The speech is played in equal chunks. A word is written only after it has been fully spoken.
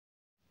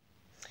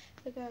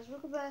Hey guys,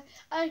 welcome back.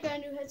 I got a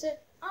new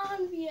headset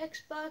on the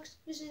Xbox.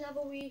 This is another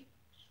Wii.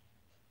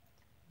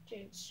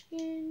 Jade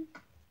skin.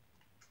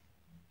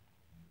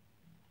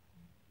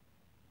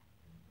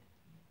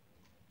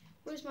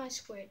 Where's my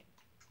squid?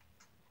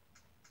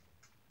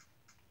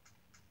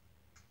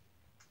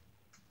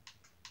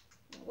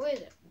 Where is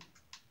it?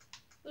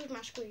 Where's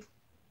my squid?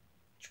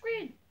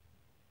 Squid!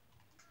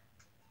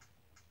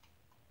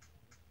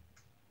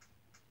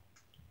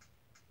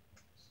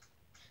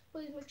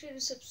 Please make sure to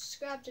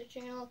subscribe to the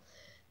channel.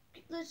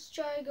 Let's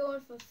try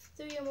going for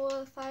 3 or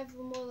more, 5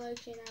 or more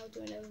likes, and I'll do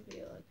another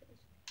video like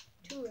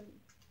this. 2 of them.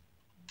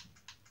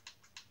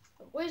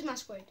 Oh, where's my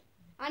squid?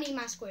 I need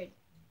my squid.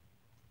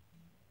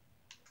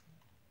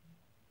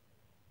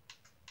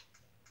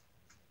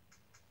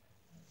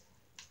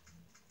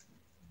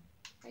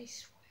 I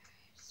swear,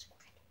 squid.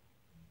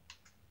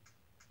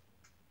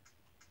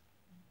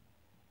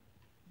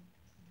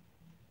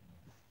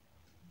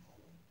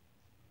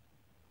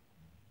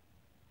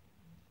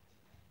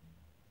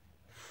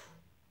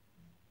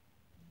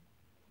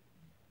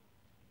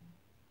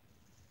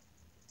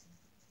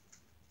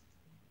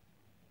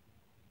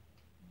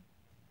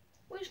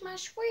 Where's my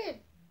squid?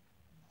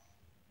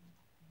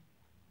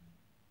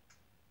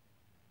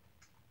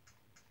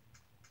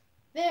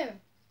 There.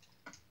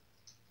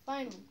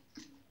 Finally.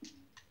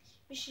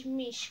 This is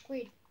me,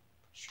 squid.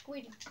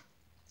 Squiddy.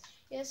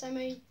 Yes, I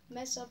may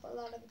mess up a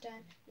lot of the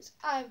time because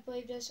I've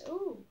played this.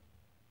 Ooh.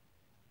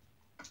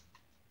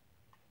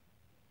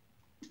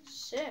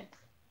 Sick.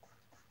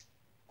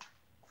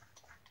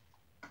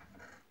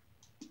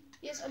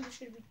 Yes, I'm just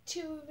going to be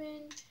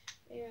tubing,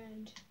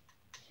 and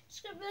it's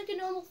going to be like a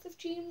normal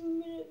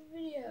 15-minute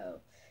video.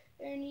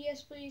 And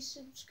yes, please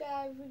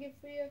subscribe if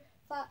we get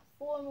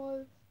 4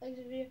 more likes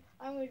a video.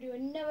 I'm going to do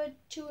another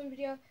tubing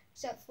video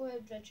except for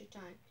Adventure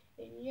Time.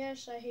 And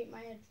yes, I hate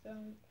my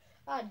headphones.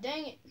 Ah,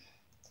 dang it.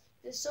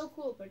 It's so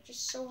cool, but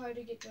just so hard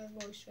to get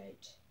my voice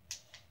right.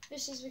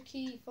 This is the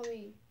key for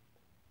me.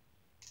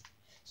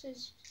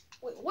 Says,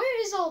 wait,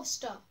 where is all the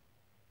stuff?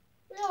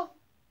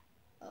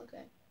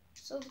 Okay.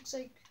 So it looks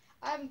like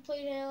I haven't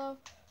played Halo,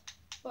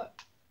 but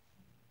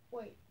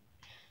wait.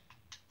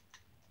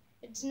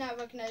 It's not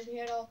recognizing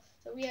me at all.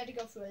 So we had to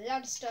go through a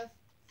lot of stuff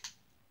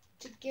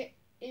to get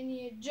in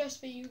here just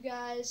for you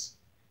guys.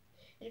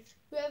 And if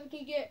whoever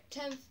can get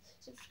 10th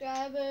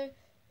subscriber,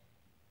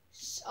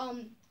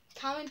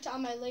 comment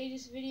on my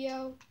latest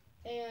video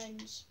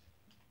and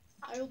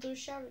I will do a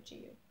shout out to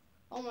you.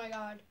 Oh my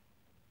god.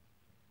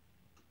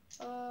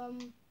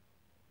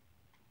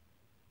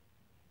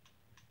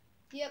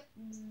 Yep,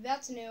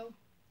 that's new.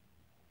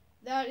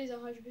 That is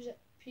 100%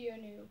 pure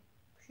new.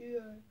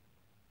 Pure.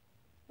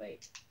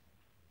 Wait.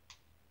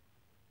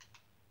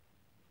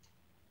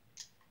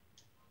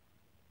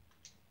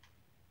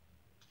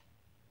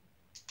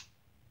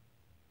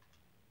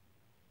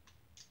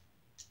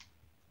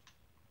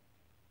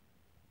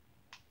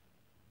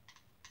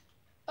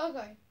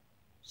 Okay,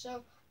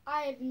 so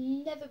I have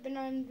never been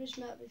on this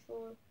map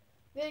before.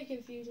 Very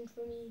confusing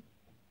for me.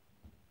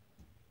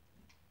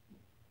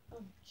 Oh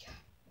my god.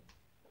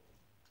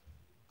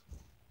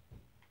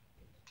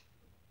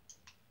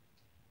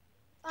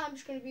 I'm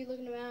just going to be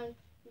looking around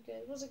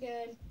because once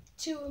again,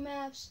 2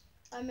 maps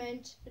I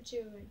meant for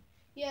 2.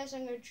 Yes,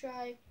 I'm going to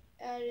try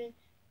adding.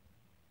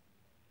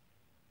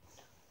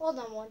 Hold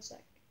on one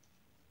sec.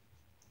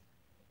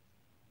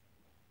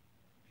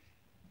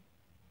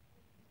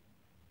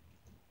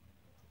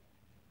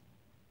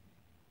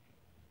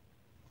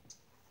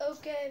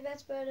 Okay,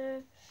 that's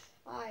better.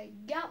 I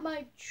got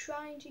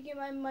trying to get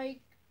my mic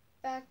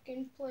back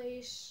in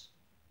place.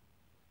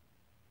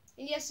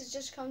 And yes, it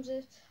just comes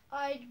with,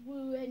 I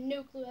had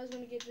no clue I was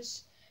going to get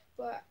this,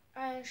 but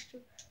I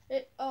actually,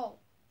 oh,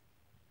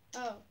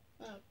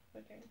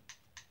 okay.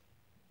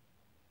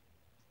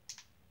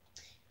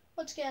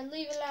 Once again,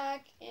 leave a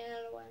like, and I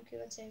don't know why I'm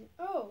keep on saying,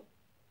 oh,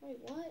 wait,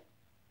 what?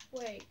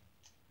 Wait.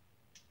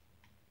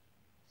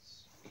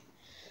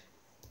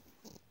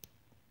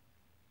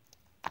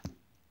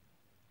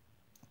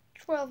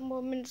 12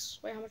 more minutes.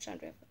 Wait, how much time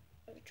do I have?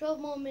 Okay, 12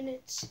 more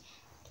minutes.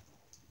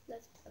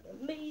 That's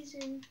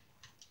amazing.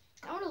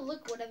 I want to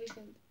look what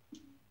everything.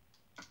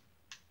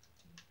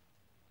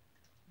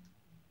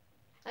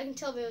 I can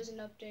tell there was an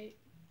update.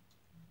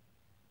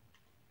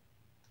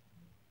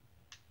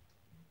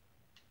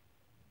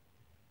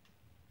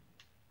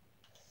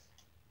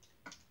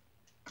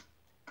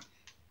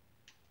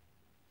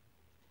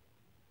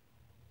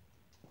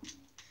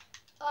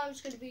 I'm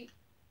just gonna be.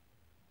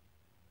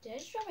 Did I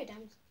just drop my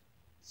diamond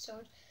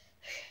sword?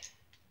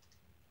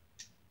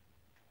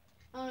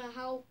 I don't know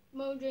how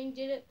Mojang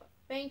did it, but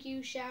thank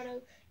you, shout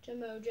out to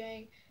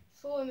Mojang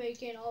for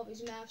making all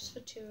these maps for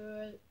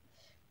tour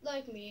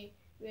like me,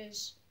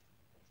 because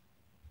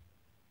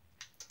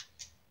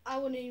I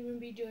wouldn't even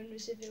be doing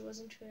this if it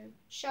wasn't for him.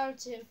 Shout out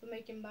to him for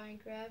making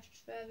Minecraft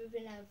for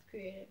everything I've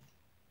created.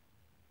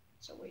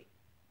 So wait.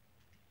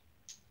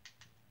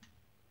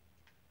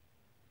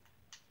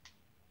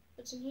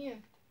 What's in here?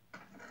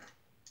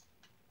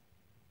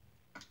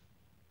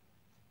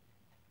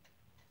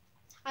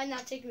 I'm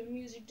not taking the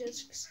music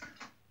discs.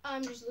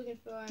 I'm just looking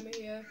for armor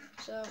here.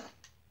 So,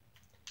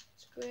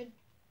 squid.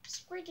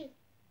 Squid.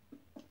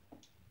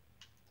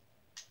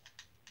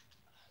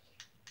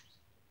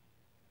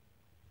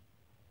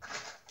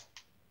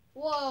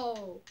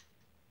 Whoa.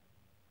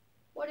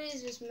 What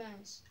is this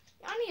mess?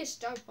 I need to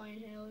start playing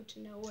Halo to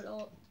know what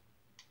all.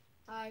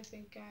 I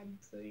think I'm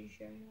pretty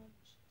sure I know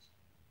this.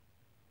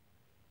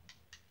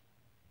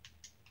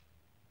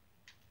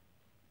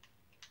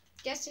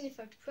 Guessing if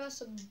I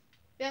press a.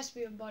 Best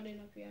be a button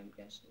up here, I'm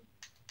guessing.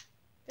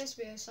 Best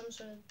be some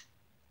sort of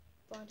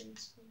button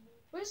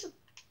somewhere. Where's the.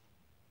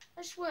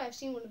 I swear I've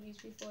seen one of these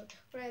before,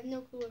 but I have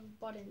no clue what a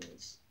button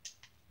is.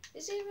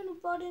 Is there even a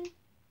button?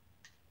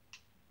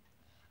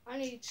 I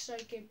need to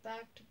like get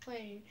back to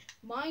playing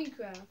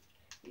Minecraft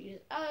because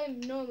I've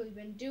normally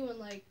been doing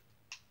like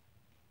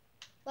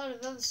a lot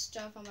of other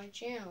stuff on my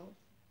channel.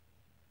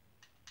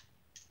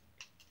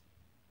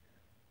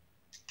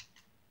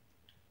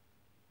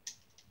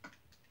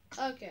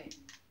 Okay,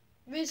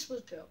 this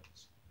was built.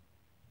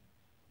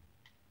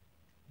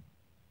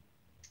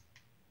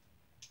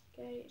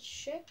 Okay,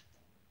 ship.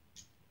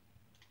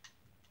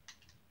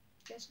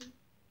 Guessing.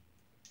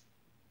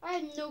 I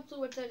have no clue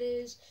what that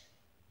is.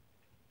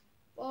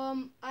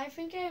 I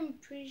think I'm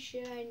pretty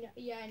sure I know.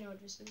 Yeah, I know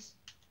what this is.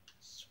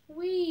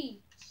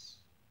 Sweet.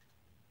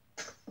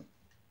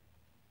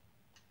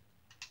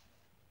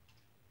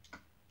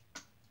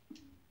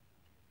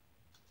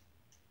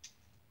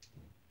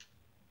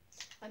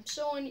 I'm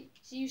so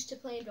used to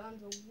playing on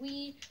the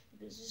Wii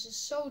because this is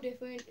so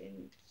different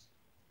and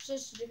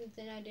such a different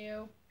thing I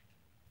do.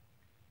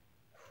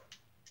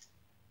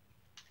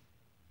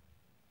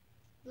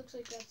 Looks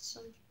like that's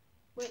some.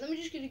 Wait, let me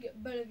just get a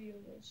better view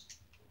of this.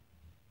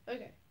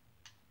 Okay.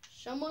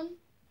 Someone,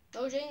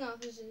 Mojang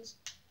Offices,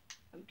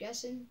 I'm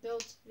guessing,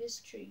 built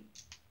this tree.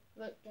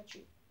 Look, that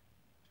tree.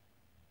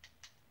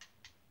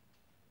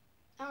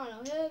 I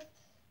don't know,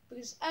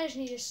 because I just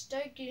need to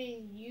start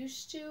getting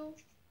used to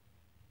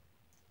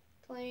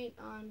playing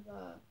on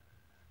the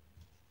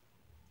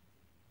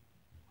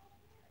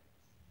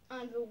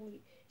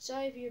Wii.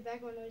 Sorry if your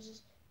background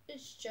noises.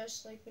 It's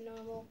just like the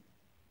normal.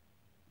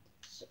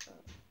 So,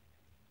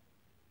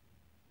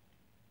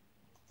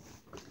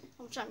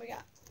 how much time we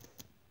got?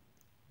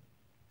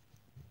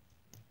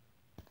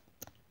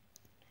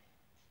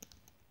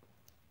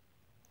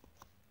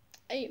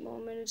 Eight more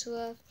minutes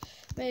left.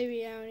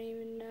 Maybe, I don't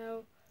even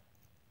know.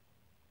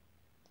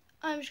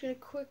 I'm just gonna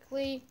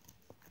quickly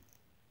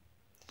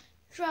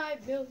try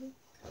building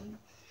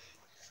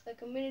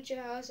like a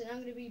miniature house, and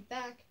I'm gonna be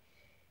back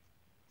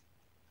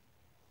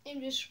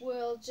in this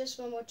world just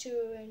one more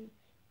tour,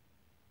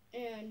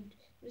 and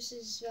this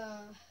is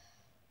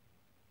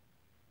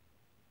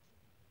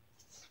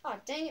oh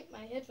dang it,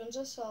 my headphones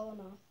are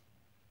falling off.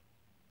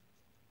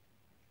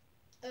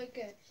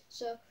 Okay,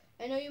 so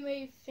I know you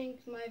may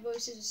think my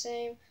voice is the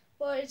same,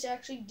 but it's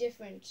actually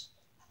different.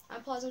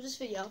 I'm pausing this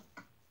video.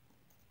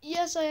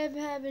 Yes, I have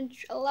having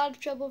a lot of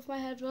trouble with my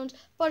headphones,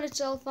 but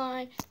it's all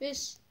fine.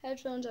 These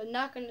headphones are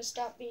not going to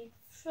stop me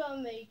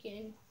from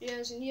making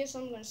videos, and yes,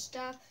 I'm going to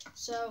stop.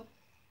 So,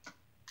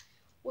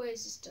 where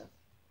is this stuff?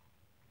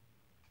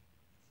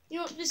 You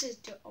know what, this is,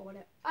 oh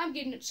whatever. I'm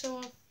getting it so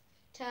off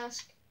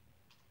task.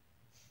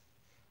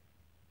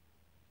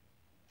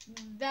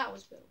 That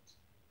was built.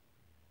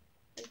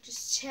 Like,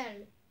 just tell.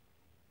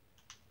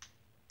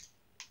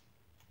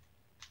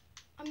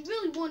 I'm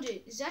really wondering,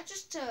 is that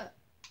just a...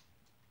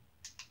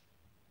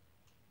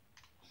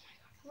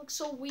 It looks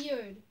so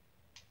weird.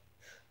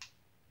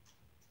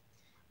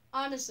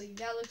 Honestly,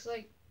 that looks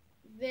like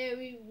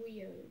very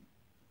weird.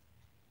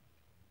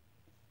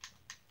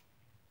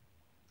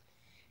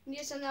 And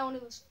yes, I'm not one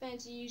of those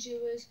fancy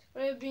YouTubers,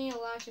 but it would mean a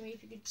lot to me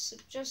if you could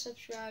just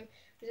subscribe,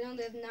 because I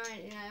only have 9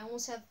 and I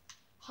almost have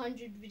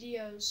 100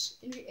 videos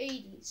in the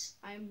 80s.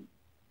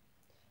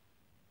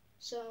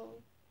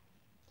 So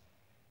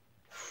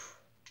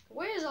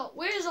where's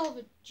all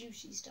the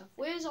juicy stuff?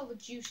 Where's all the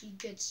juicy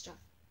good stuff?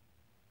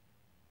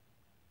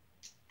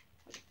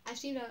 I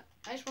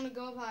just want to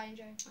go up high and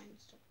try to find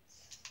stuff.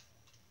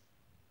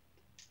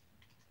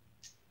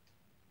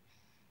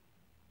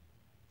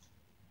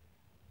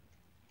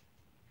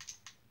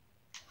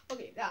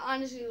 Okay, that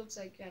honestly looks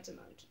like that's a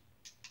mountain.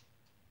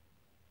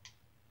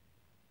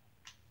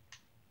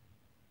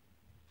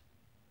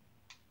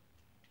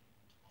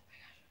 Oh my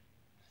god.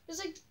 There's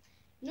like,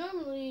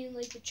 normally in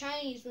like the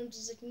Chinese ones,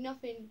 there's like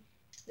nothing.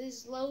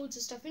 There's loads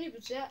of stuff in it,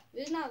 but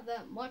there's not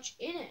that much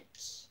in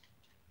it.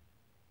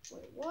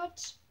 Wait,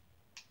 what?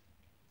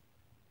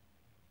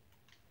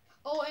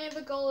 Oh, and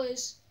the goal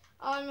is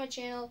on my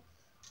channel.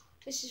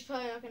 This is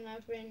probably not gonna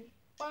happen,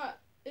 but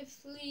at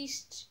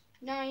least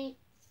 90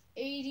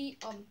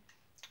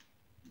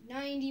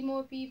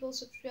 more people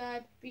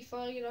subscribe before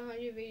I get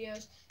 100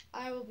 videos.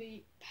 I will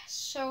be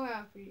so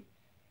happy.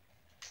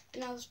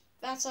 And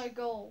that's our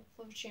goal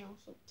for the channel.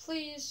 So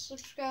please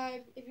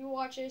subscribe. If you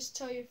watch this,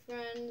 tell your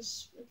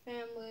friends, your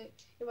family.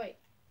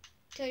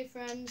 Tell your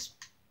friends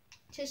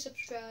to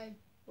subscribe.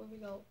 Where we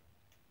go.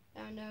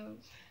 I know.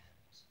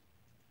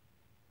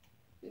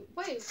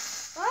 Wait.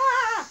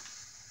 Ah!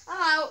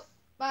 I'm out.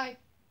 Bye.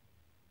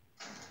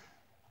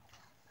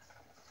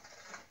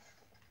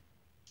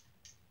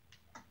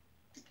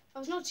 I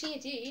was not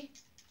TNT.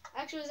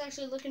 I was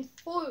actually looking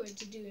forward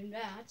to doing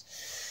that.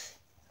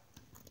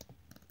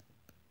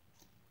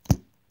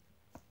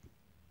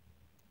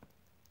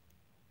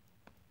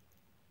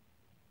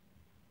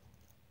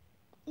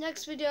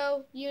 Next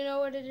video, you know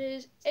what it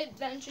is.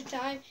 Adventure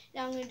time.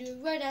 Now I'm going to do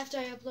it right after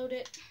I upload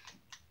it.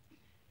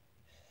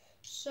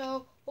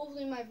 So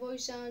hopefully my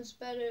voice sounds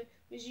better,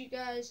 because you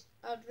guys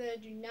out there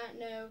do not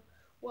know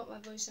what my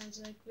voice sounds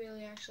like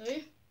really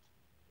actually.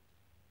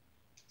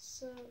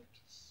 So,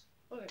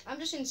 okay, I'm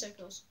just in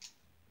circles.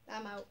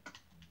 I'm out.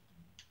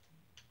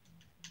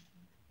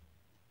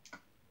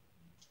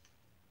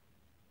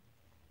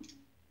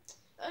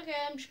 Okay,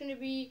 I'm just going to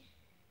be...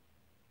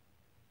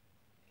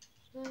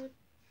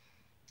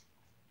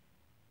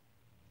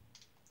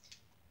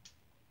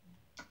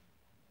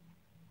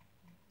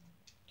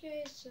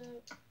 Okay, so...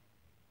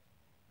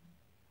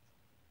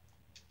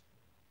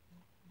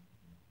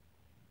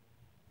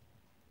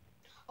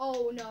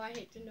 Oh no, I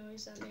hate the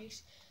noise that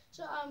makes.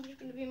 So I'm just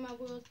going to be in my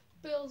world,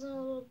 building a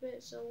little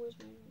bit. So where's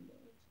my windows?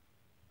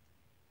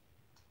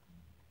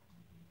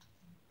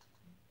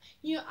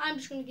 You know, I'm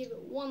just going to give it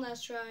one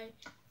last try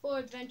for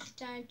adventure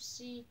time to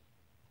see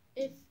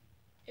if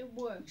it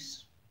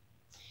works.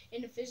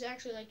 And if it's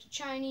actually like the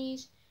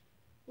Chinese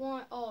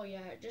one. Oh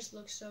yeah, it just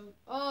looks so...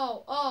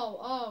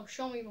 Oh,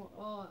 show me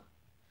more.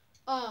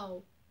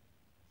 Oh,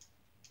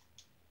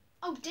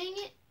 dang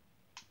it.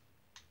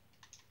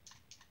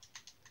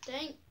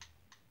 Dang.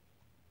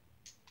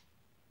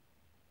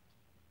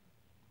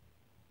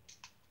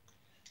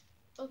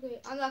 Okay,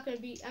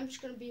 I'm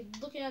just gonna be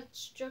looking at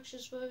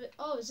structures for it.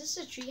 Oh, is this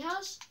a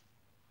treehouse?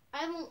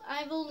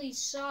 I've only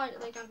saw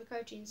it like on the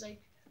cartoons,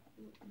 like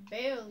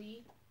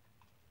barely.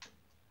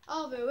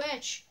 Oh, they're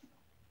rich.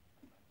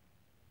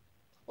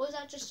 Or is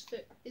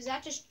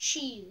that just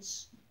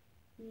cheese?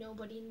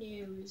 Nobody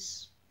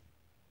knows.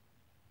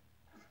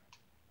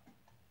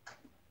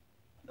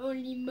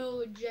 Only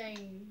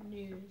Mojang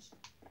knows.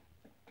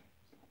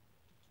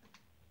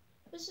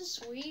 This is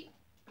sweet.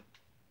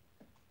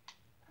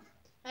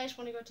 I just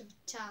want to go to the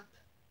top.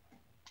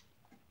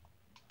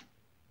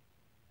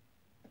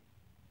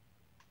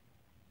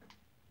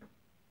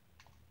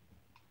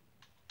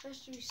 There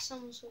has to be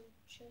some sort of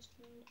chest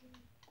in there.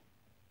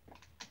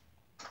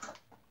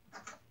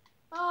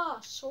 Ah,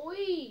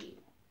 sweet.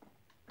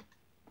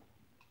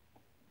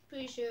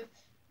 Pretty sure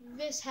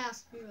this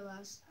has to be the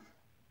last.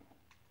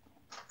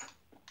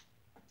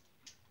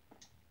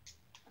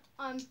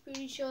 I'm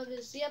pretty sure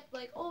there's, yep,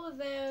 like over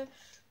there,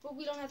 but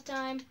we don't have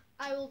time.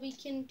 I will be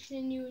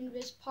continuing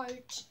this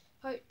part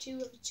 2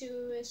 of the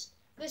tourist.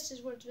 This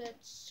is what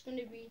that's going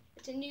to be.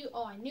 It's a new,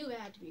 I knew it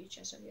had to be a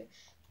chest over here.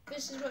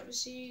 This is what the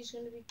series is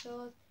going to be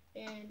called,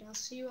 and I'll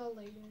see you all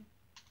later.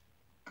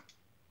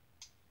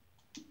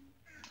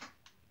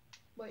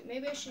 Wait,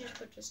 maybe I should just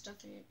put this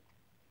stuff in it.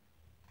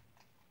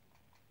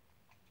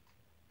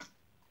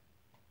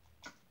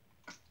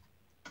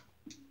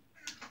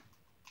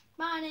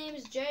 My name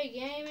is Jay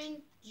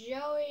Gaming,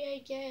 Joey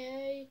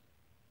aka...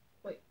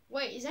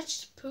 Wait, is that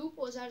just poop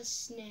or is that a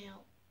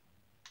snail?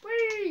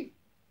 Whee!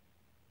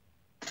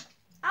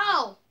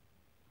 Ow!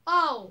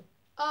 Oh,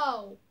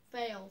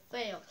 fail.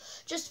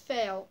 Just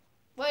fail.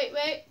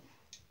 Wait.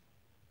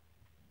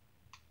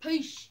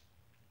 Peace.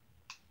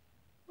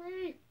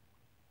 Whee!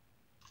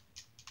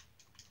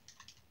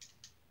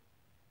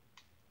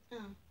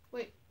 Oh,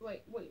 wait,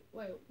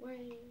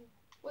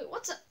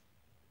 what's that?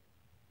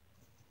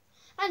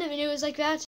 I never knew it was like that.